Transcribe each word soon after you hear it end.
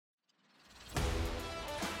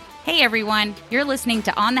Hey everyone, you're listening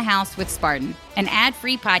to On the House with Spartan, an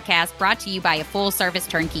ad-free podcast brought to you by a full-service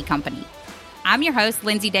turnkey company. I'm your host,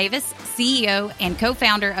 Lindsay Davis, CEO and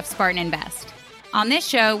co-founder of Spartan Invest. On this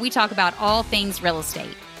show, we talk about all things real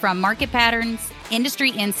estate, from market patterns,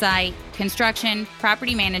 industry insight, construction,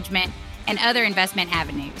 property management, and other investment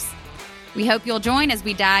avenues. We hope you'll join as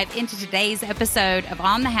we dive into today's episode of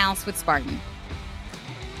On the House with Spartan.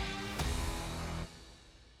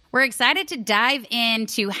 We're excited to dive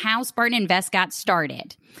into how Spartan Invest got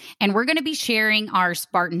started, and we're going to be sharing our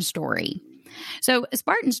Spartan story. So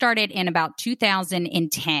Spartan started in about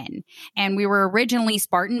 2010, and we were originally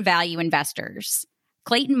Spartan Value investors.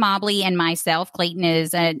 Clayton Mobley and myself, Clayton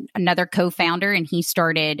is another co-founder, and he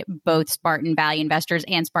started both Spartan Value Investors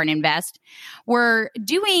and Spartan Invest. We're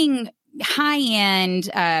doing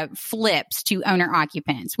high-end flips to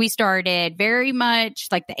owner-occupants. We started very much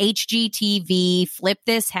like the HGTV, flip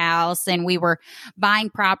this house, and we were buying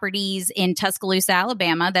properties in Tuscaloosa,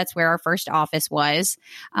 Alabama. That's where our first office was.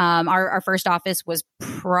 Our first office was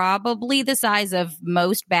probably the size of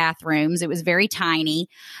most bathrooms. It was very tiny.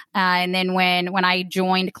 And then when I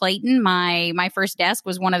joined Clayton, my first desk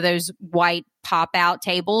was one of those white pop-out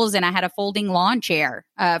tables, and I had a folding lawn chair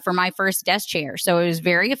for my first desk chair. So it was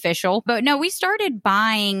very official. But no, we started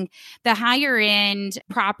buying the higher-end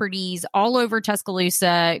properties all over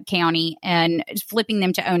Tuscaloosa County and flipping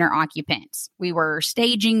them to owner-occupants. We were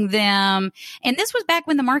staging them. And this was back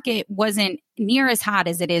when the market wasn't near as hot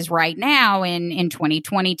as it is right now in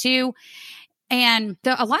 2022. And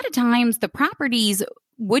a lot of times the properties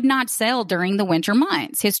would not sell during the winter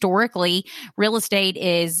months. Historically, real estate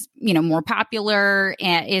is, more popular,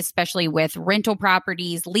 especially with rental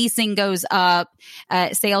properties. Leasing goes up.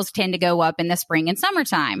 Sales tend to go up in the spring and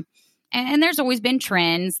summertime. And there's always been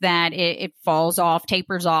trends that it falls off,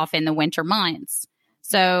 tapers off in the winter months.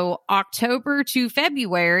 So October to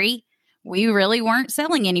February, we really weren't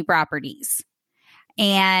selling any properties.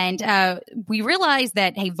 And we realized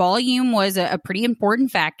that, volume was a pretty important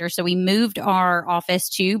factor. So we moved our office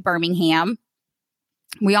to Birmingham.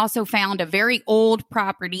 We also found a very old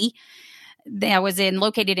property that was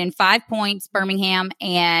located in 5 Points, Birmingham,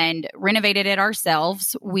 and renovated it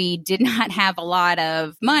ourselves. We did not have a lot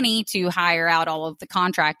of money to hire out all of the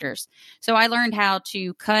contractors. So I learned how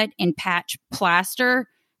to cut and patch plaster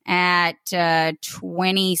at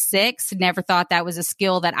 26. Never thought that was a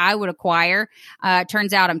skill that I would acquire.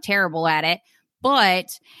 Turns out I'm terrible at it,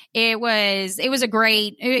 but it was a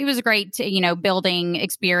great building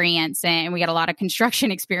experience, and we got a lot of construction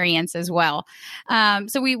experience as well.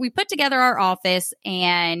 So we put together our office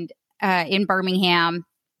and in Birmingham,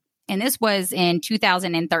 and this was in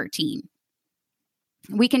 2013.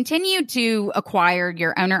 We continued to acquire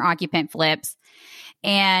your owner occupant flips.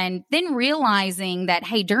 And then realizing that,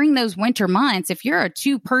 during those winter months, if you're a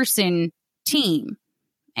 2-person team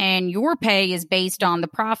and your pay is based on the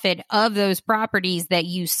profit of those properties that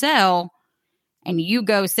you sell, and you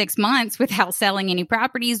go 6 months without selling any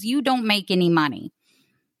properties, you don't make any money.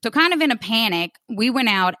 So kind of in a panic, we went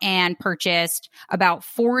out and purchased about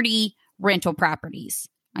 40 rental properties.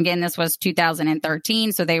 Again, this was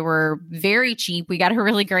 2013, so they were very cheap. We got a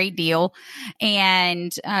really great deal and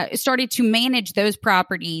started to manage those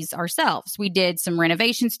properties ourselves. We did some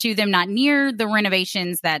renovations to them, not near the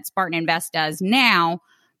renovations that Spartan Invest does now,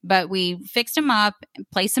 but we fixed them up,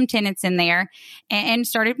 placed some tenants in there, and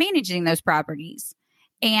started managing those properties.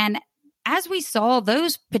 And as we saw,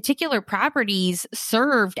 those particular properties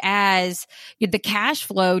served as the cash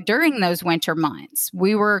flow during those winter months.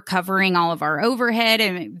 We were covering all of our overhead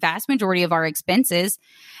and vast majority of our expenses.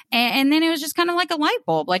 And then it was just kind of like a light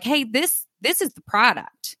bulb, like, this is the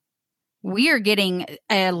product. We are getting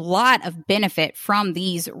a lot of benefit from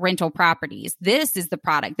these rental properties. This is the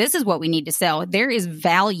product. This is what we need to sell. There is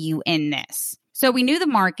value in this. So we knew the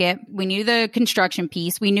market, we knew the construction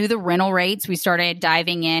piece, we knew the rental rates. We started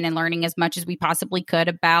diving in and learning as much as we possibly could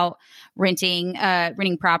about renting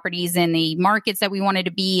properties in the markets that we wanted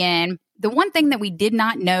to be in. The one thing that we did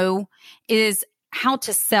not know is how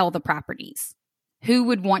to sell the properties. Who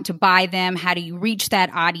would want to buy them? How do you reach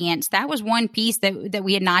that audience? That was one piece that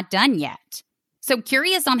we had not done yet. So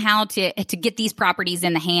curious on how to get these properties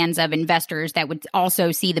in the hands of investors that would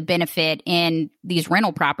also see the benefit in these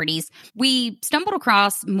rental properties, we stumbled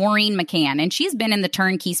across Maureen McCann, and she's been in the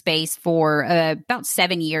turnkey space for about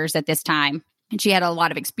 7 years at this time. And she had a lot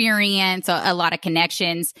of experience, a lot of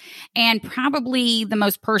connections, and probably the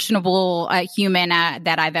most personable human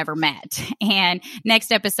that I've ever met. And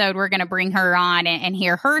next episode, we're going to bring her on and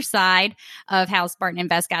hear her side of how Spartan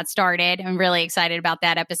Invest got started. I'm really excited about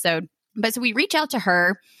that episode. But so we reach out to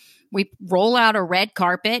her We roll out a red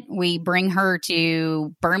carpet. We bring her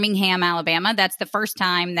to Birmingham, Alabama. That's the first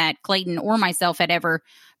time that Clayton or myself had ever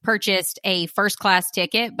purchased a first class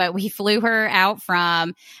ticket, but we flew her out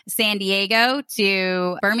from San Diego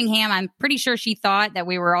to Birmingham. I'm pretty sure she thought that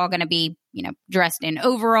we were all going to be, dressed in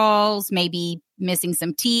overalls, maybe missing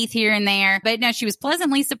some teeth here and there. But no, she was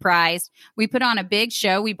pleasantly surprised. We put on a big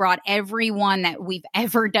show. We brought everyone that we've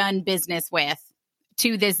ever done business with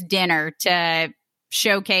to this dinner to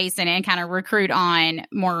showcase and kind of recruit on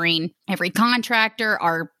Maureen. Every contractor,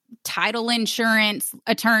 our title insurance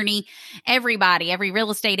attorney, everybody, every real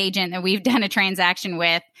estate agent that we've done a transaction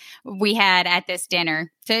with, we had at this dinner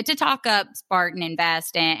to talk up Spartan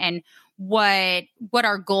Invest and what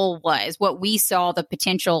our goal was, what we saw the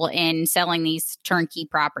potential in selling these turnkey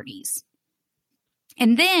properties.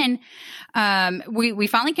 And then we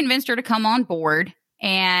finally convinced her to come on board.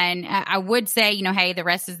 And I would say, hey, the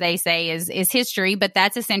rest, as they say, is history, but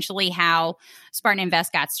that's essentially how Spartan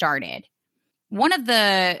Invest got started. One of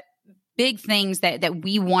the big things that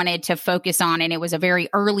we wanted to focus on, and it was a very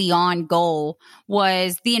early on goal,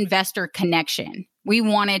 was the investor connection. We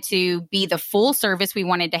wanted to be the full service. We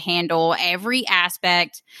wanted to handle every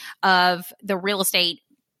aspect of the real estate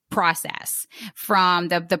process, from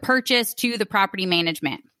the purchase to the property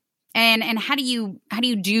management. And how do you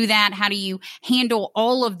do that? How do you handle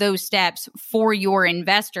all of those steps for your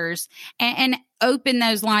investors and open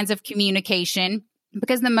those lines of communication?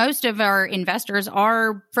 Because the most of our investors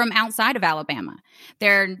are from outside of Alabama.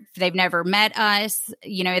 They've never met us.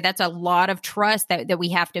 That's a lot of trust that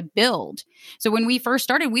we have to build. So when we first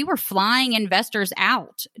started, we were flying investors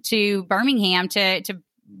out to Birmingham to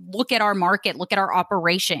look at our market, look at our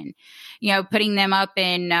operation, putting them up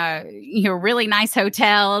in, really nice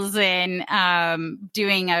hotels and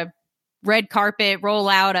doing a red carpet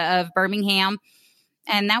rollout of Birmingham.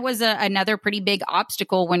 And that was another pretty big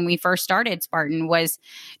obstacle when we first started Spartan, was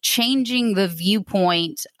changing the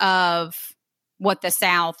viewpoint of what the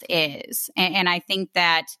South is. And I think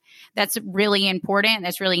that's really important.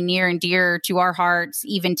 That's really near and dear to our hearts.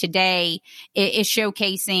 Even today, is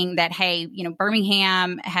showcasing that, hey,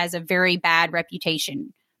 Birmingham has a very bad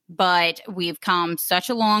reputation, but we've come such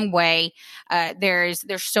a long way. There's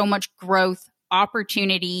so much growth,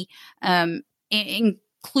 opportunity,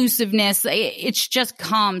 inclusiveness. It's just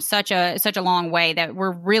come such a long way that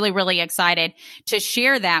we're really, really excited to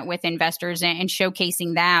share that with investors, and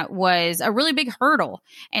showcasing that was a really big hurdle.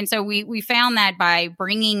 And so we found that by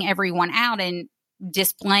bringing everyone out and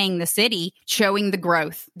displaying the city, showing the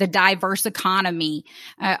growth, the diverse economy,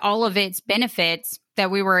 all of its benefits,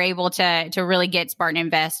 that we were able to really get Spartan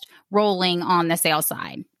Invest rolling on the sales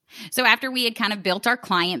side. So after we had kind of built our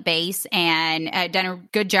client base and done a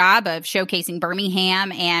good job of showcasing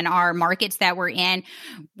Birmingham and our markets that we're in,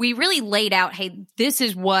 we really laid out, hey, this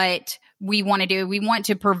is what we want to do. We want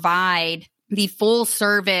to provide the full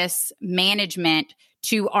service management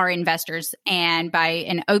to our investors, and by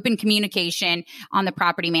an open communication on the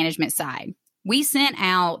property management side. We sent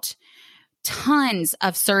out tons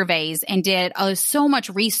of surveys and did so much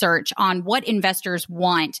research on what investors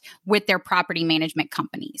want with their property management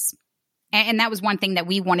companies. And that was one thing that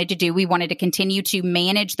we wanted to do. We wanted to continue to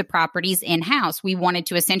manage the properties in-house. We wanted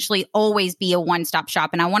to essentially always be a one-stop shop.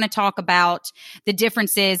 And I want to talk about the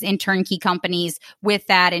differences in turnkey companies with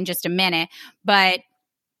that in just a minute. But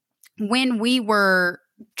when we were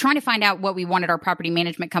trying to find out what we wanted our property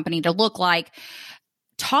management company to look like,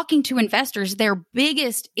 talking to investors, their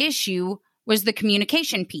biggest issue was the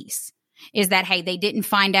communication piece. Is that, hey, they didn't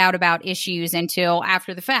find out about issues until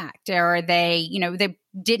after the fact, or they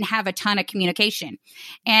didn't have a ton of communication.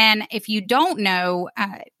 And if you don't know,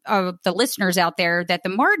 the listeners out there, that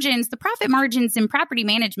the profit margins in property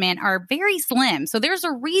management are very slim. So there's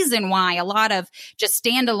a reason why a lot of just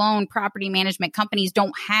standalone property management companies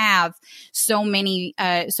don't have so many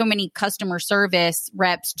customer service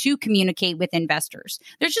reps to communicate with investors.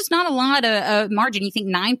 There's just not a lot of margin. You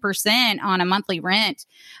think 9% on a monthly rent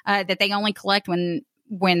that they only collect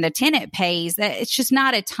when the tenant pays, it's just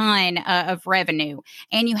not a ton of revenue.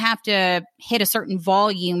 And you have to hit a certain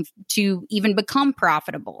volume to even become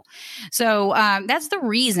profitable. So that's the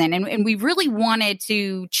reason. And we really wanted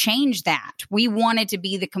to change that. We wanted to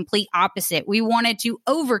be the complete opposite. We wanted to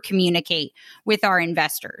over communicate with our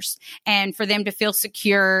investors and for them to feel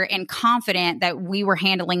secure and confident that we were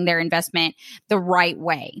handling their investment the right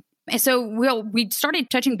way. So we started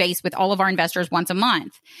touching base with all of our investors once a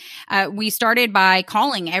month. We started by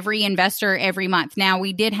calling every investor every month. Now,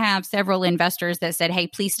 we did have several investors that said, hey,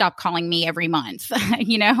 please stop calling me every month,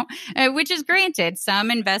 which is granted.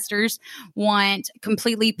 Some investors want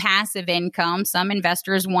completely passive income. Some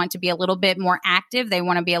investors want to be a little bit more active. They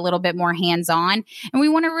want to be a little bit more hands-on, and we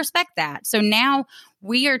want to respect that. So now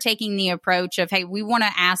we are taking the approach of, hey, we want to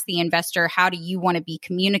ask the investor, how do you want to be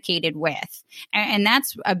communicated with? And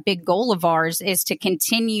that's a big goal of ours, is to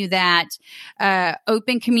continue that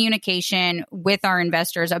open communication with our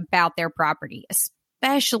investors about their property,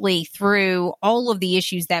 especially through all of the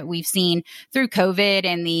issues that we've seen through COVID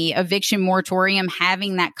and the eviction moratorium.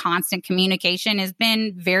 Having that constant communication has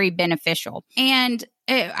been very beneficial. And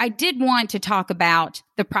I did want to talk about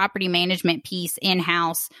the property management piece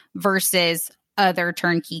in-house versus other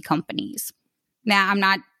turnkey companies. Now, I'm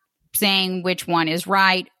not saying which one is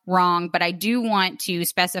right, wrong, but I do want to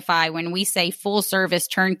specify, when we say full service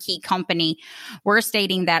turnkey company, we're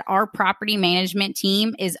stating that our property management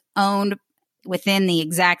team is owned within the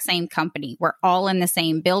exact same company. We're all in the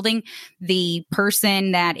same building. The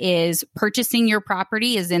person that is purchasing your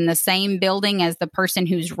property is in the same building as the person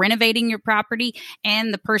who's renovating your property,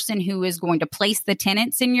 and the person who is going to place the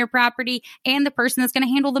tenants in your property, and the person that's going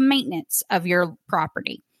to handle the maintenance of your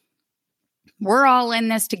property. We're all in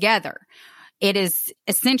this together. It is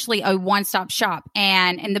essentially a one-stop shop.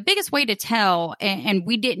 And the biggest way to tell, and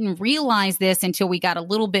we didn't realize this until we got a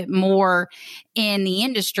little bit more in the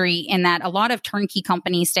industry, in that a lot of turnkey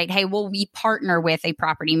companies state, hey, well, we partner with a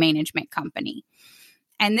property management company.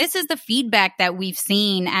 And this is the feedback that we've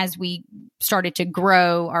seen as we started to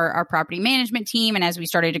grow our property management team, and as we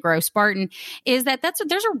started to grow Spartan, is that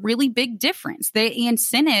there's a really big difference. The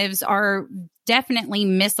incentives are definitely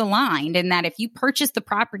misaligned, in that if you purchase the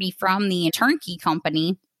property from the turnkey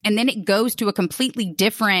company and then it goes to a completely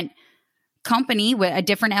different company with a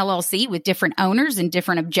different LLC with different owners and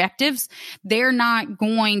different objectives, they're not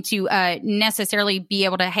going to necessarily be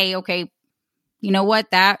able to, hey, okay, you know what,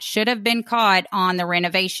 that should have been caught on the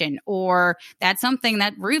renovation, or that's something,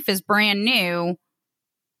 that roof is brand new.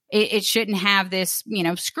 It shouldn't have this,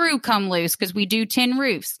 screw come loose, because we do 10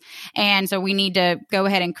 roofs. And so we need to go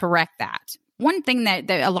ahead and correct that. One thing that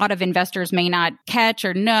a lot of investors may not catch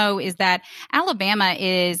or know is that Alabama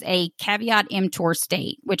is a caveat emptor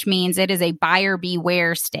state, which means it is a buyer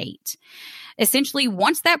beware state. Essentially,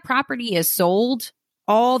 once that property is sold,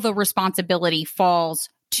 all the responsibility falls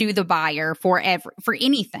to the buyer for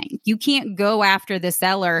anything. You can't go after the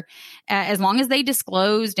seller as long as they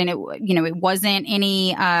disclosed, and it wasn't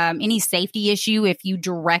any safety issue if you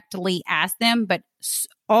directly ask them, but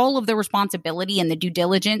all of the responsibility and the due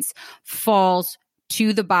diligence falls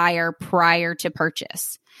to the buyer prior to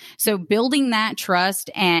purchase. So building that trust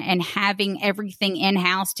and having everything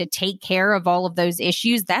in-house to take care of all of those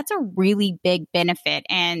issues, that's a really big benefit.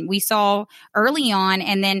 And we saw early on,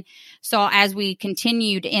 and then saw as we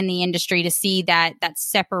continued in the industry, to see that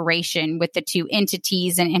separation with the two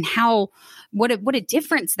entities, and how, what a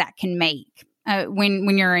difference that can make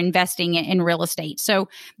when you're investing in real estate. So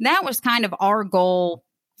that was kind of our goal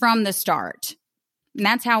from the start. And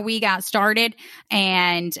that's how we got started.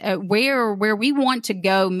 And where we want to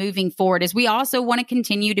go moving forward is we also want to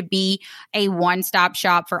continue to be a one-stop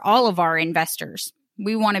shop for all of our investors.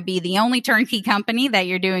 We want to be the only turnkey company that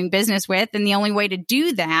you're doing business with. And the only way to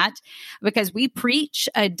do that, because we preach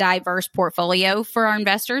a diverse portfolio for our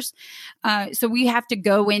investors. So we have to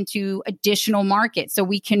go into additional markets so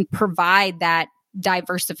we can provide that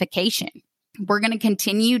diversification. We're going to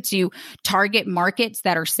continue to target markets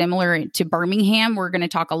that are similar to Birmingham. We're going to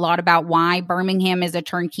talk a lot about why Birmingham is a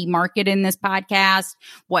turnkey market in this podcast,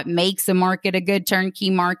 what makes a market a good turnkey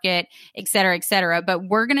market, et cetera, et cetera. But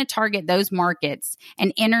we're going to target those markets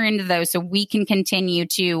and enter into those so we can continue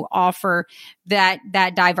to offer that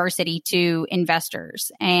diversity to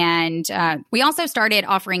investors. And we also started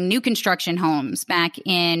offering new construction homes back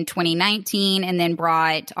in 2019, and then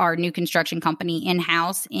brought our new construction company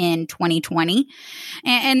in-house in 2020.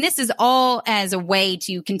 And this is all as a way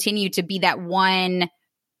to continue to be that one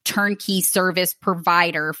turnkey service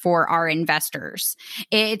provider for our investors.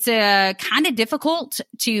 It's kind of difficult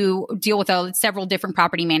to deal with several different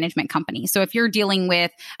property management companies. So if you're dealing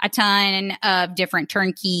with a ton of different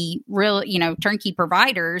turnkey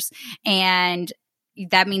providers, and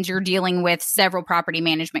that means you're dealing with several property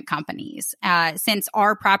management companies. Since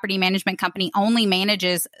our property management company only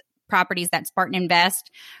manages properties that Spartan Invest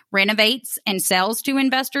renovates and sells to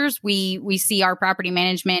investors, we see our property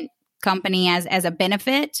management company as a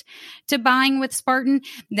benefit to buying with Spartan,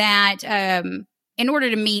 that in order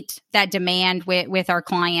to meet that demand with our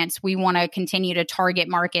clients, we want to continue to target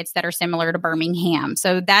markets that are similar to Birmingham.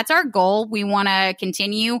 So that's our goal. We want to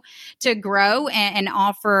continue to grow and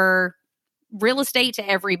offer real estate to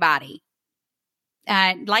everybody.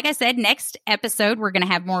 Like I said, next episode, we're going to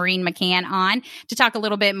have Maureen McCann on to talk a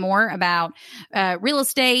little bit more about real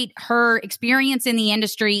estate, her experience in the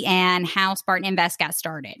industry, and how Spartan Invest got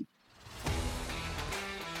started.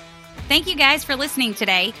 Thank you guys for listening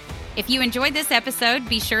today. If you enjoyed this episode,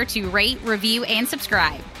 be sure to rate, review, and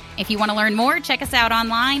subscribe. If you want to learn more, check us out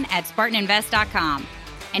online at SpartanInvest.com.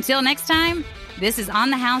 Until next time, this is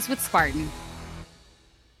On the House with Spartan.